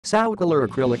Watercolor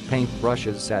acrylic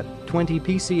paintbrushes set, 20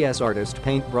 PCS artist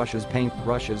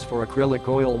paintbrushes for acrylic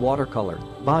oil watercolor,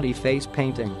 body face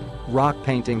painting, rock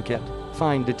painting kit,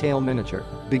 fine detail miniature,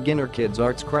 beginner kids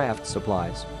arts craft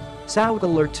supplies.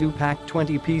 Watercolor 2-pack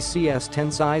 20 PCS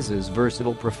 10 sizes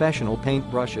versatile professional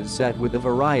paintbrushes set with a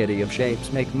variety of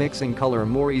shapes make mixing color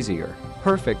more easier,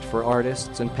 perfect for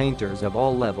artists and painters of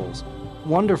all levels.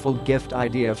 Wonderful gift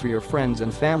idea for your friends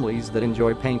and families that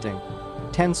enjoy painting.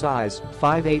 10 size,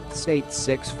 5/8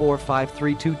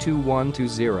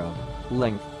 86453222120.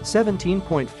 Length,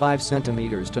 17.5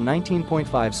 centimeters to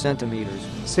 19.5 centimeters,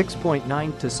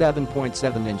 6.9 to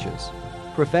 7.7 inches.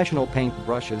 Professional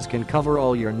paintbrushes can cover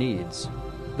all your needs.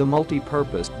 The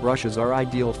multi-purpose brushes are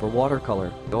ideal for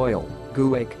watercolor, oil,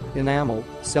 gouache, enamel,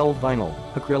 cel-vinyl,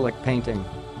 acrylic painting,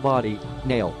 body,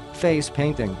 nail, face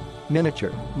painting,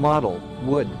 miniature, model,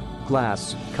 wood,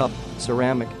 glass, cup,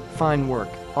 ceramic, fine work,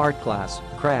 art class,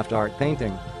 craft art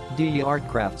painting, art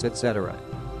crafts etc.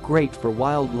 Great for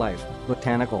wildlife,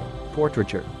 botanical,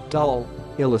 portraiture, doll,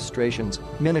 illustrations,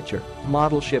 miniature,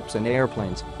 model ships and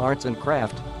airplanes, arts and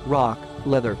craft, rock,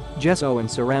 leather, gesso and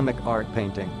ceramic art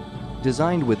painting.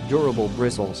 Designed with durable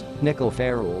bristles, nickel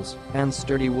ferrules, and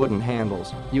sturdy wooden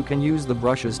handles, you can use the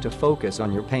brushes to focus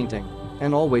on your painting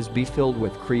and always be filled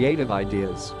with creative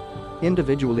ideas.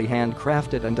 Individually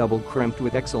handcrafted and double crimped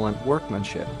with excellent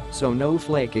workmanship, so no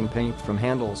flaking paint from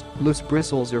handles, loose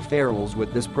bristles or ferrules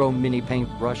with this Pro Mini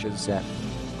paintbrushes set.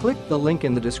 Click the link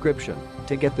in the description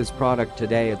to get this product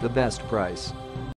today at the best price.